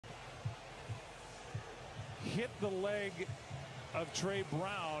hit the leg of Trey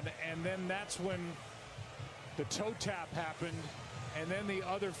Brown, and then that's when the toe tap happened, and then the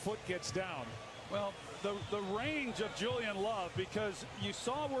other foot gets down. Well, the range of Julian Love, because you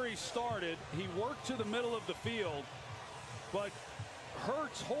saw where he started, he worked to the middle of the field, but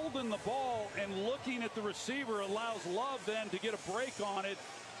Hurts holding the ball and looking at the receiver allows Love then to get a break on it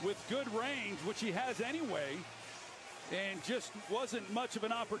with good range, which he has anyway, and just wasn't much of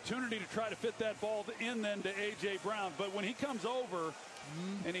an opportunity to try to fit that ball in then to A.J. Brown. But when he comes over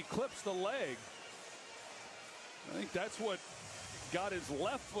and he clips the leg, I think that's what got his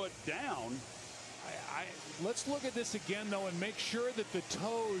left foot down. Let's look at this again, though, and make sure that the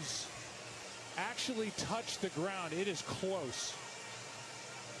toes actually touch the ground. It is close.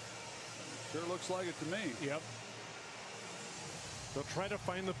 Sure looks like it to me. Yep. They'll try to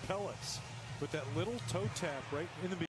find the pellets with that little toe tap right in the beginning.